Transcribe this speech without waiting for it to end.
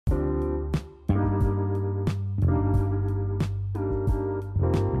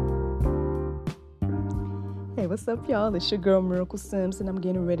what's up, y'all? It's your girl, Miracle Sims, and I'm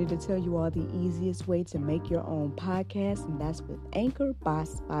getting ready to tell you all the easiest way to make your own podcast, and that's with Anchor by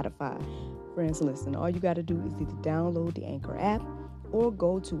Spotify. Friends, listen, all you got to do is either download the Anchor app or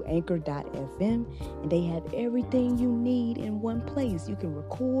go to anchor.fm, and they have everything you need in one place. You can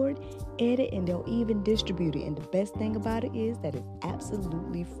record, edit, and they'll even distribute it. And the best thing about it is that it's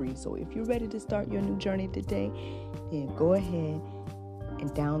absolutely free. So if you're ready to start your new journey today, then go ahead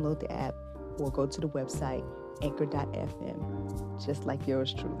and download the app or go to the website anchor.fm, just like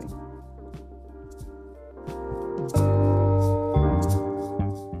yours truly.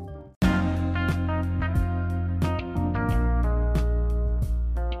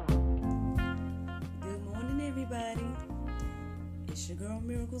 Good morning, everybody. It's your girl,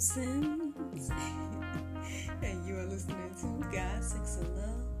 Miracle Sims, and you are listening to God, Sex, and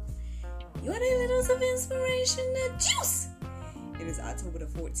Love, your daily dose of inspiration and juice. It is October the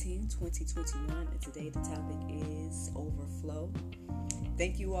 14th, 2021, and today the topic is Overflow.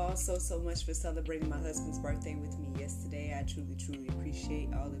 Thank you all so much for celebrating my husband's birthday with me yesterday. I truly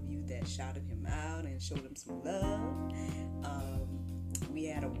appreciate all of you that shouted him out and showed him some love. We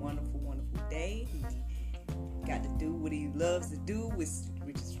had a wonderful day. He got to do what he loves to do, which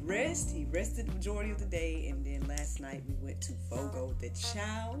is rest. He rested the majority of the day, and then last night we went to Fogo de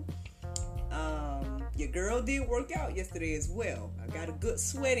Chao. Your girl did work out yesterday as well. I got a good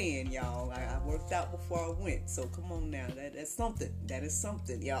sweat in, y'all. I worked out before I went, so come on now. That's something. That is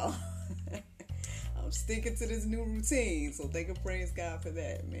something, y'all. I'm sticking to this new routine, so thank and praise God for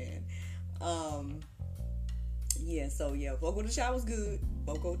that, man. Fogo de Chao was good.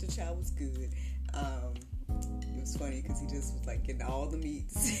 Fogo de Chao was good. It was funny because he just was like getting all the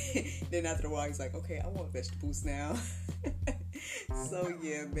meats. Then after a while, he's like, okay, I want vegetables now. So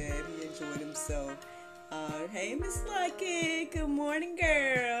yeah, man, he enjoyed himself. Hey, Miss Lucky, good morning,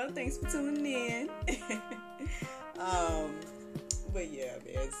 girl. Thanks for tuning in. But yeah,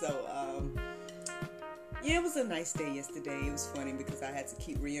 man. So it was a nice day yesterday. It was funny because I had to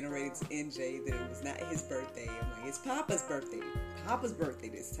keep reiterating to NJ that it was not his birthday. I'm like, it's Papa's birthday. Papa's birthday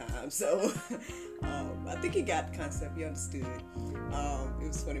this time. So I think he got the concept. He understood. It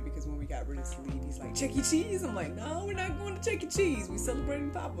was funny because when we got ready to leave, he's like, Chuck E. Cheese? I'm like, no, we're not going to Chuck E. Cheese. We're celebrating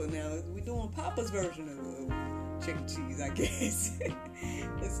Papa now. We're doing Papa's version of Chuck E. Cheese, I guess.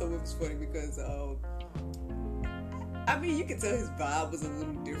 And so it was funny because you could tell his vibe was a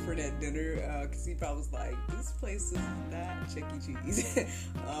little different at dinner because he probably was like, this place is not Chuck E. Cheese.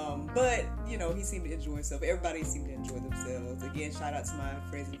 But, he seemed to enjoy himself. Everybody seemed to enjoy themselves. Again, shout out to my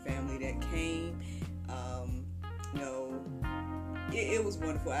friends and family that came. It was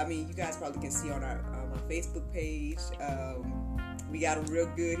wonderful. You guys probably can see on my Facebook page. We got him real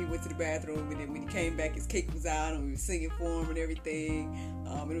good. He went to the bathroom, and then when he came back, his cake was out, and we were singing for him and everything.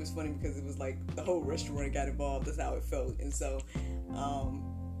 And it was funny because it was like the whole restaurant got involved. That's how it felt. And so,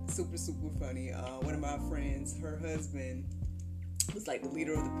 super funny. One of my friends, her husband was like the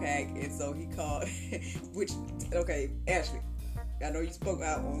leader of the pack, and so he called, Ashley, I know you spoke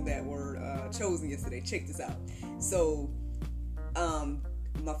out on that word, chosen yesterday. Check this out. So,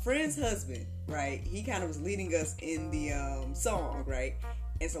 my friend's husband, right, he kind of was leading us in the song, right?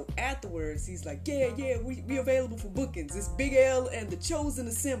 And so afterwards, he's like, yeah, we available for bookings. It's Big L and the Chosen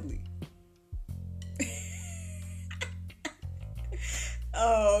Assembly.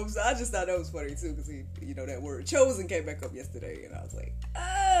 So I just thought that was funny too, because he, that word chosen came back up yesterday, and I was like,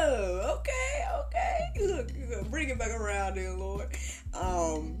 oh, okay, look, bring it back around there, Lord.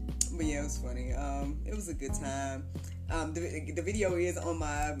 But yeah, it was funny. It was a good time. The video is on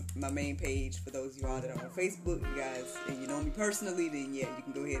my main page. For those of you all that are on Facebook, you guys, and you know me personally, then yeah, you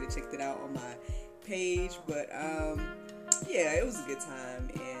can go ahead and check that out on my page. But it was a good time,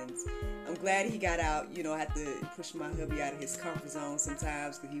 and I'm glad he got out. I had to push my hubby out of his comfort zone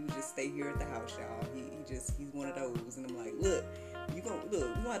sometimes because he would just stay here at the house, y'all. He's one of those, and I'm like, look, we're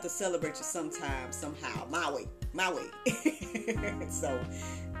gonna have to celebrate you sometime, somehow, my way. So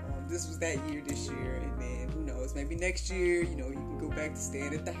this was that year, this year, and then who knows, maybe next year, you can go back to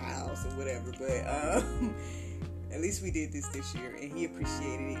staying at the house or whatever. But at least we did this year, and he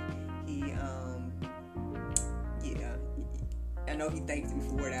appreciated it. He I know he thanked me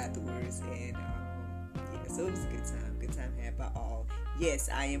for it afterwards, and so it was a good time had by all. Yes,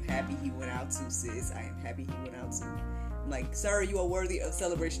 I am happy he went out too, sis. I am happy he went out too. I'm like, sir, you are worthy of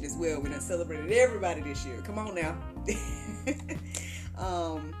celebration as well. We done celebrated everybody this year. Come on now.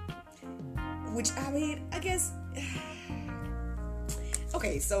 I guess,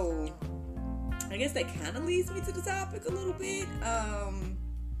 okay, so I guess that kind of leads me to the topic a little bit.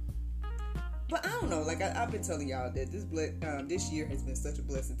 But I don't know. Like I've been telling y'all that this year has been such a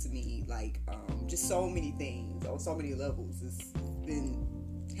blessing to me. Like just so many things on so many levels. It's been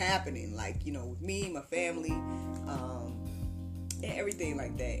happening. Like with me, my family, and everything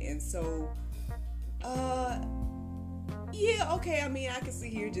like that. And so, yeah, okay. I mean, I can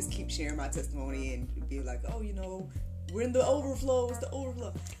sit here and just keep sharing my testimony and be like, oh, we're in the overflow. It's the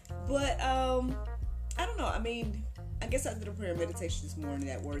overflow. But I don't know. I mean, I guess I did a prayer meditation this morning.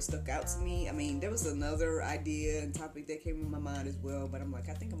 That word stuck out to me. I mean, there was another idea and topic that came in my mind as well. But I'm like,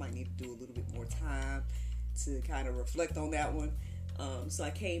 I think I might need to do a little bit more time to kind of reflect on that one. So I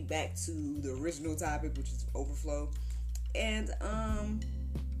came back to the original topic, which is overflow. And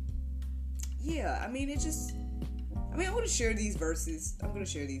yeah, I mean, I'm going to share these verses.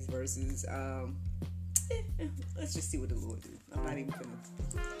 Let's just see what the Lord do. I'm not even gonna.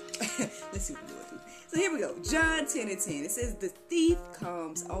 Let's see what the Lord do. So here we go. John 10:10. It says, "The thief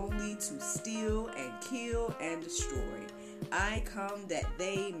comes only to steal and kill and destroy. I come that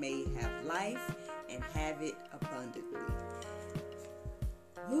they may have life and have it abundantly."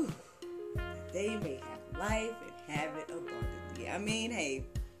 Whew. That they may have life and have it abundantly. I mean, hey,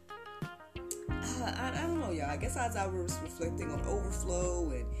 I don't know, y'all. I guess as I was reflecting on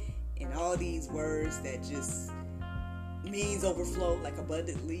overflow and all these words that just means overflow, like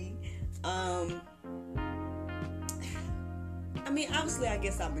abundantly. I mean, obviously, I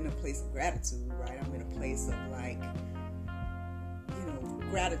guess I'm in a place of gratitude, right? I'm in a place of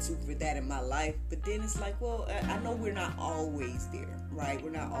gratitude for that in my life. But then it's like, well, I know we're not always there, right? We're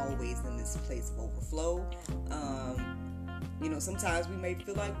not always in this place of overflow. Sometimes we may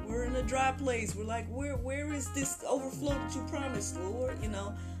feel like we're in a dry place. We're like, where is this overflow that you promised, Lord?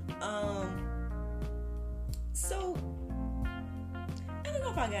 So I don't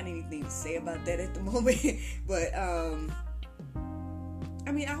know if I got anything to say about that at the moment, but I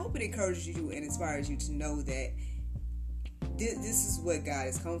mean, I hope it encourages you and inspires you to know that this is what God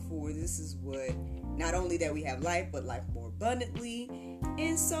has come for. This is what, not only that we have life, but life more abundantly.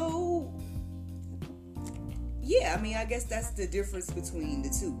 And so, yeah, I mean, I guess that's the difference between the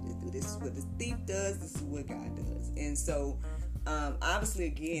two. This is what the thief does. This is what God does. And so, obviously,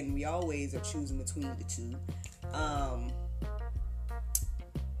 again, we always are choosing between the two. But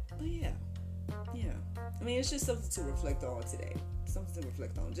yeah. I mean, it's just something to reflect on today. Something to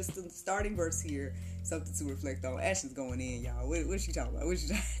reflect on. Just the starting verse here, something to reflect on. Ashley's going in, y'all. What's she talking about?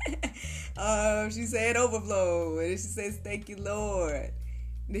 She said overflow. And then she says, "Thank you, Lord." And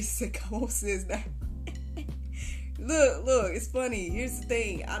then she said, "Come on, sis, now." Look, it's funny. Here's the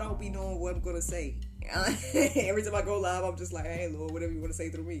thing. I don't be knowing what I'm going to say. Every time I go live, I'm just like, "Hey, Lord, whatever you want to say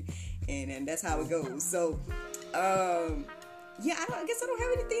through me." And that's how it goes. So, yeah, I guess I don't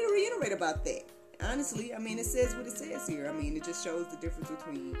have anything to reiterate about that. Honestly, I mean, it says what it says here. I mean, it just shows the difference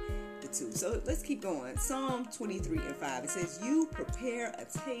between the two. So let's keep going. Psalm 23:5. It says, "You prepare a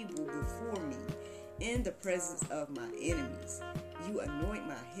table before me in the presence of my enemies. You anoint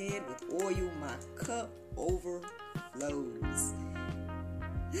my head with oil. My cup overflows."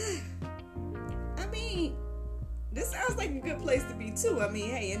 I mean, this sounds like a good place to be too. I mean,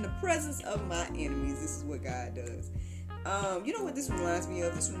 hey, in the presence of my enemies, this is what God does. You know what this reminds me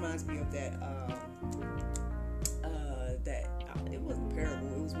of? This reminds me of that it wasn't a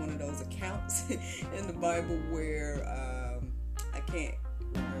parable. It was one of those accounts in the Bible where I can't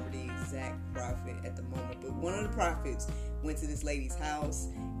remember the exact prophet at the moment, but one of the prophets went to this lady's house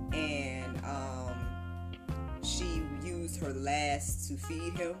and she used her last to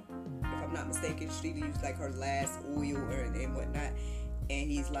feed him. If I'm not mistaken, she used like her last oil and whatnot.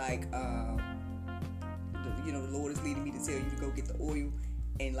 And he's like, the Lord is leading me to tell you to go get the oil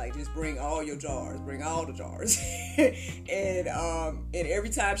and like just bring all the jars. and every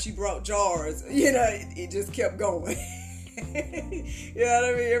time she brought jars, it just kept going. You know what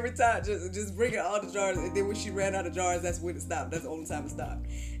I mean? Every time, just bringing all the jars, and then when she ran out of jars, that's when it stopped. That's the only time it stopped.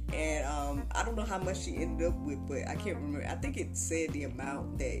 And I don't know how much she ended up with, but I can't remember. I think it said the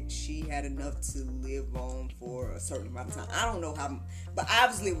amount that she had enough to live on for a certain amount of time. I don't know how, but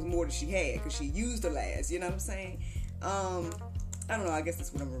obviously it was more than she had because she used the last. You know what I'm saying? I don't know. I guess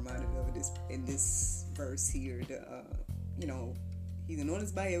that's what I'm reminded of in this verse here. He's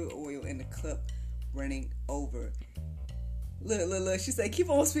anointed by oil and the cup running over. Look. She said, "Keep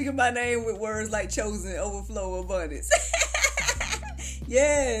on speaking my name with words like chosen, overflow, abundance."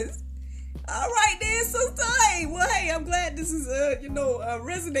 Yes. All right then, sister. Hey, well, hey, I'm glad this is,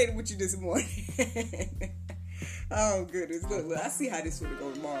 resonating with you this morning. Oh, goodness. Look, I see how this will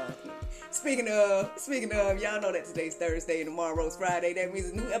go tomorrow. Speaking of, y'all know that today's Thursday and tomorrow's Friday. That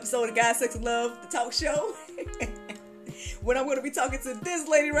means a new episode of God, Sex, and Love, the talk show. when I'm going to be talking to this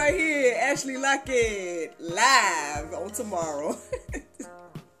lady right here, Ashley Lockett, live on tomorrow.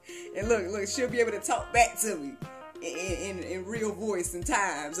 And look, she'll be able to talk back to me in real voice and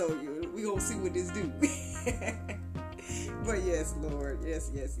time. So we gonna see what this do. But yes, Lord, yes.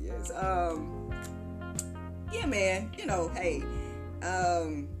 Yeah, man. Hey.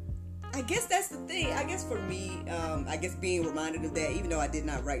 I guess that's the thing. I guess for me, I guess being reminded of that, even though I did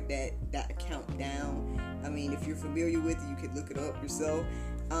not write that account down. I mean, if you're familiar with it, you could look it up yourself.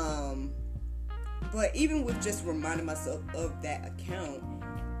 But even with just reminding myself of that account,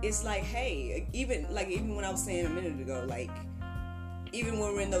 it's like, hey, even when I was saying a minute ago, like, even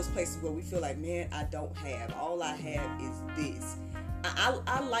when we're in those places where we feel like, man, I don't have, all I have is this.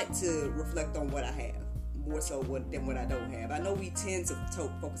 I like to reflect on what I have more so than what I don't have. I know we tend to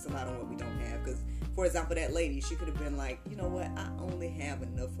focus a lot on what we don't have, because, for example, that lady, she could have been like, you know what, I only have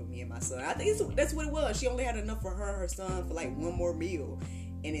enough for me and my son. I think that's what it was. She only had enough for her and her son for like one more meal.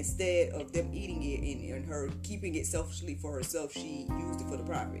 And instead of them eating it and her keeping it selfishly for herself, she used it for the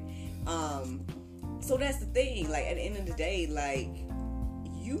profit. So that's the thing. Like, at the end of the day, like,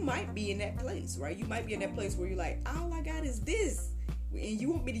 you might be in that place, right? You might be in that place where you're like, all I got is this, and you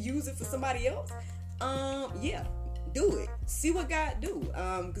want me to use it for somebody else? Yeah, do it. See what God do.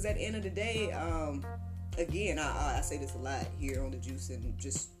 Because at the end of the day, again, I say this a lot here on the Juice, and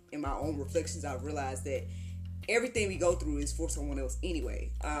just in my own reflections, I've realized that everything we go through is for someone else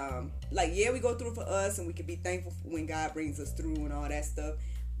anyway. We go through it for us, and we can be thankful when God brings us through and all that stuff.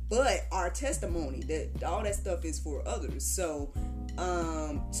 But our testimony, that all that stuff is for others. So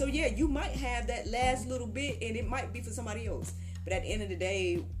yeah, you might have that last little bit, and it might be for somebody else. But at the end of the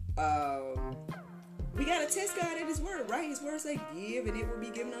day, we gotta test God at His word, right? His word say, "Give, and it will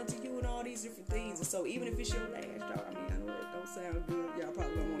be given unto you," and all these different things. And so, even if it's your last, y'all, I mean, I know that don't sound good. Y'all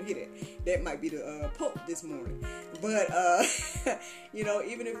probably don't want to hear that. That might be the Pope this morning. But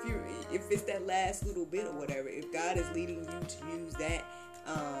even if it's that last little bit or whatever, if God is leading you to use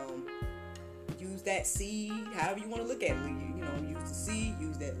that seed, however you want to look at it, use the seed,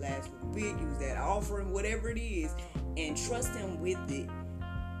 use that last little bit, use that offering, whatever it is, and trust Him with it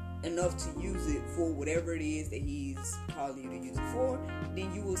enough to use it for whatever it is that He's calling you to use it for,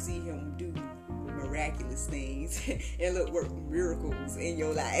 then you will see Him do miraculous things and work miracles in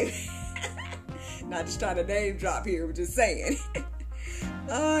your life. Not just trying to name drop here, but just saying.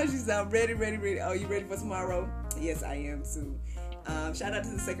 Oh, she said, I'm ready. Oh, you ready for tomorrow? Yes, I am too. Shout out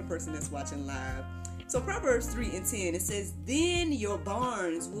to the second person that's watching live. So Proverbs 3:10, it says, then your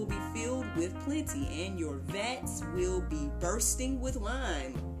barns will be filled with plenty, and your vats will be bursting with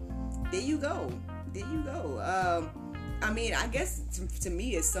wine. There you go. I mean, I guess to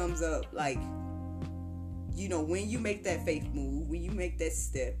me it sums up, like, when you make that faith move, when you make that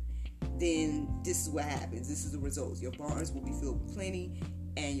step, then this is what happens. This is the results. Your barns will be filled with plenty,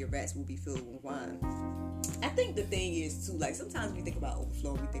 and your vats will be filled with wine. I think the thing is too, like, sometimes we think about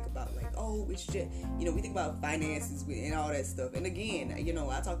overflow, we think about like, oh, it's just, we think about finances and all that stuff. And again,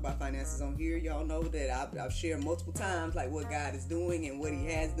 I talk about finances on here. Y'all know that I've shared multiple times, like, what God is doing and what He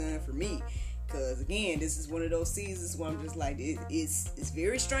has done for me. Because again, this is one of those seasons where I'm just like, it's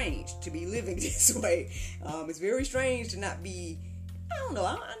very strange to be living this way. It's very strange to not be, I don't know,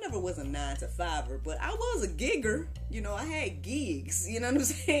 I never was a 9-to-5er, but I was a gigger. I had gigs, you know what I'm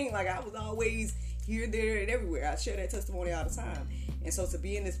saying? Like, I was always here, there, and everywhere. I share that testimony all the time. And so to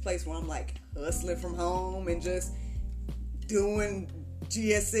be in this place where I'm like hustling from home and just doing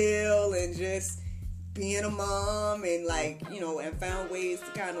GSL and just being a mom and like, and found ways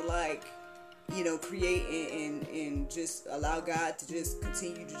to kind of like, create and just allow God to just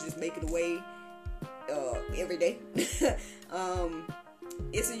continue to just make it a way every day.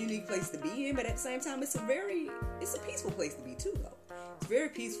 It's a unique place to be in, but at the same time, it's a peaceful place to be too, though. It's very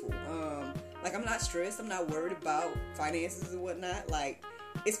peaceful. Like, I'm not stressed. I'm not worried about finances and whatnot. Like,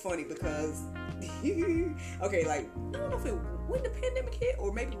 it's funny because, okay, like, I don't know if when the pandemic hit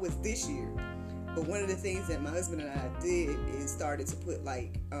or maybe it was this year, but one of the things that my husband and I did is started to put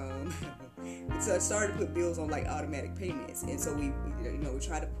like, started to put bills on like automatic payments. And so we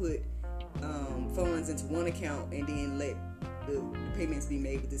try to put funds into one account and then let the payments be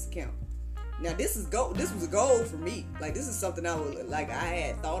made with this account. Now this was a goal for me. Like, this is something I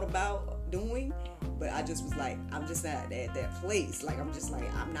had thought about doing, but I just was like, I'm just not at that place. Like, I'm just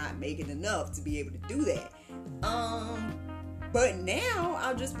like, I'm not making enough to be able to do that. But now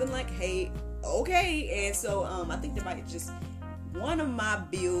I've just been like, hey, okay. And so I think there might just, one of my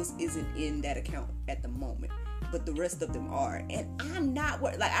bills isn't in that account at the moment, but the rest of them are. And I'm not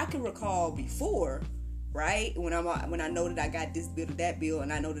like, I can recall before, right, when I know that I got this bill or that bill,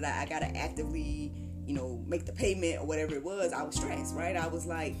 and I know that I gotta actively make the payment or whatever it was, I was stressed, right? I was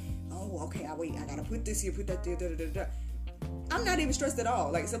like, oh, okay, I gotta put this here, put that there, da, da, da, da. I'm not even stressed at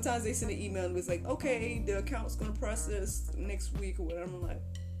all. Like, sometimes they send an email and it's like, okay, the account's gonna process next week or whatever. I'm like,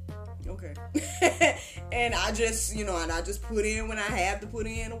 okay. And I just, I just put in when I have to put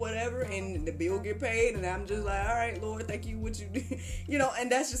in or whatever, and the bill get paid, and I'm just like, all right, Lord, thank you, what you did.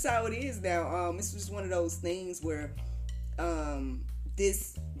 And that's just how it is now. It's just one of those things where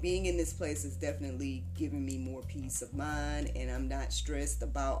this being in this place is definitely giving me more peace of mind, and I'm not stressed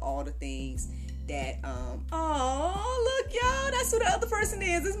about all the things that oh, look, y'all, that's who the other person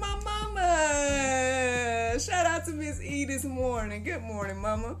is. It's my mama. Shout out to Miss E this morning. Good morning,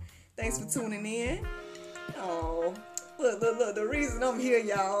 mama. Thanks for tuning in. Oh, look, the reason I'm here,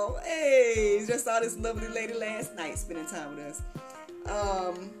 y'all, hey, just saw this lovely lady last night spending time with us.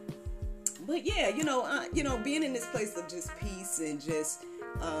 But yeah, being in this place of just peace and just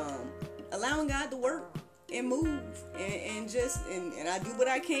allowing God to work and move and I do what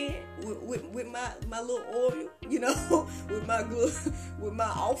I can with my little oil, with my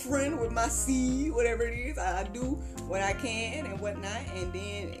offering, with my seed, whatever it is. I do what I can and whatnot, and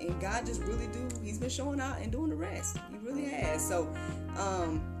God just really he's been showing out and doing the rest. He really has. So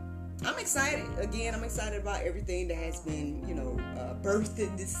I'm excited. Again, I'm excited about everything that has been birthed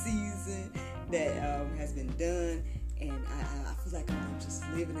in this season, that has been done. And I feel like I'm just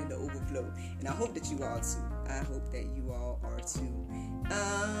living in the overflow. And I hope that you all too. I hope that you all are too.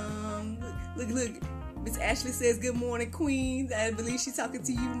 Look. Miss Ashley says, good morning, Queens. I believe she's talking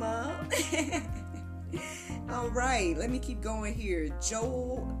to you, Mom. All right, let me keep going here.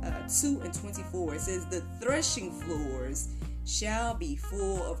 Joel 2:24. It says, the threshing floors shall be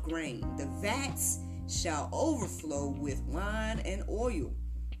full of grain. The vats shall overflow with wine and oil.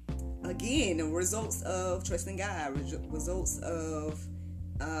 Again, the results of trusting God, results of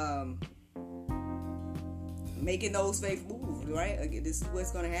making those faith moves, right? Again, this is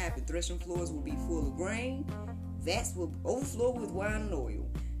what's going to happen. Threshing floors will be full of grain. Vats will overflow with wine and oil.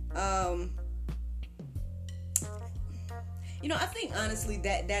 I think honestly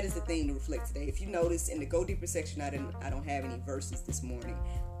that is the thing to reflect today. If you notice in the Go Deeper section, I don't have any verses this morning,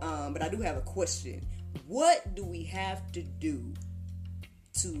 but I do have a question. What do we have to do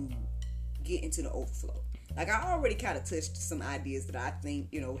to get into the overflow? Like, I already kind of touched some ideas that I think,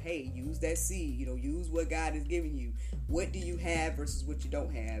 hey, use that seed, use what God is giving you. What do you have versus what you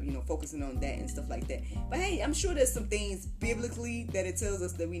don't have, focusing on that and stuff like that. But hey, I'm sure there's some things biblically that it tells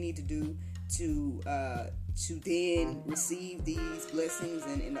us that we need to do to then receive these blessings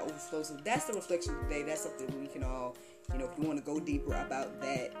and the overflow. So that's the reflection today. That's something we can all, if you want to go deeper about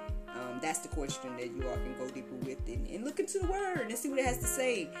that, that's the question that you all can go deeper with and look into the word and see what it has to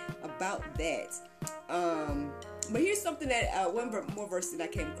say about that. But here's something that one more verse that I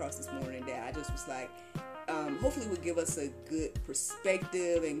came across this morning that I just was like, hopefully will give us a good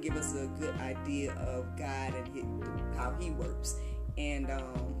perspective and give us a good idea of God and how he works. And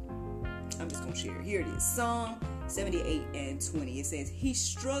I'm just going to share. Here it is. Psalm 78:20. It says, he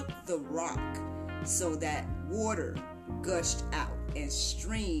struck the rock so that water gushed out and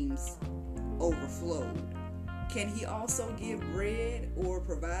streams overflowed. Can he also give bread or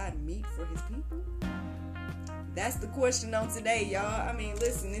provide meat for his people? That's the question on today, y'all. I mean,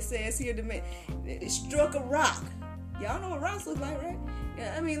 listen, it says here, it struck a rock. Y'all know what rocks look like, right?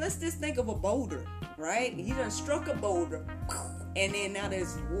 I mean, let's just think of a boulder, right? He done struck a boulder, and then now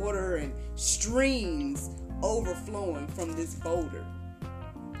there's water and streams overflowing from this boulder.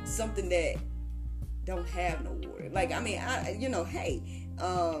 Something that don't have no water. Like, I mean, hey.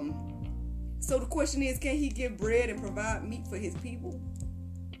 So the question is, can he give bread and provide meat for his people?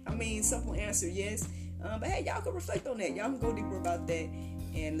 I mean, simple answer, yes. But hey, y'all can reflect on that. Y'all can go deeper about that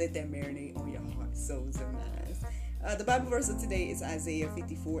and let that marinate on your heart, souls, and minds. The Bible verse of today is Isaiah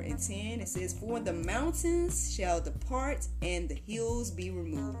 54:10. It says, for the mountains shall depart and the hills be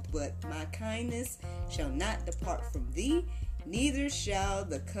removed, but my kindness shall not depart from thee, neither shall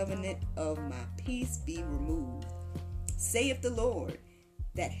the covenant of my peace be removed, saith the Lord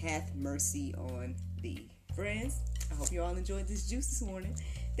that hath mercy on thee. Friends, I hope you all enjoyed this juice this morning.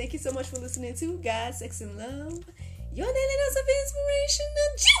 Thank you so much for listening to God, Sex, and Love, your daily dose of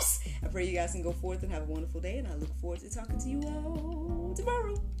inspirational juice. I pray you guys can go forth and have a wonderful day, and I look forward to talking to you all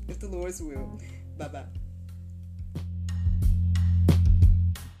tomorrow, if the Lord's will. Bye-bye.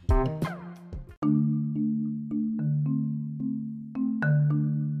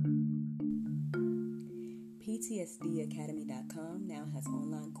 PTSDacademy.com now has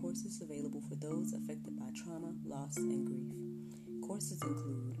online courses available for those affected by trauma, loss, and grief. Courses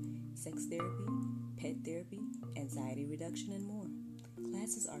include sex therapy, pet therapy, anxiety reduction, and more.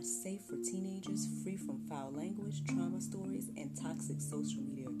 Classes are safe for teenagers, free from foul language, trauma stories, and toxic social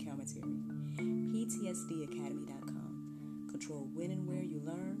media commentary. PTSDacademy.com. Control when and where you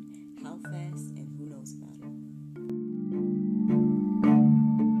learn,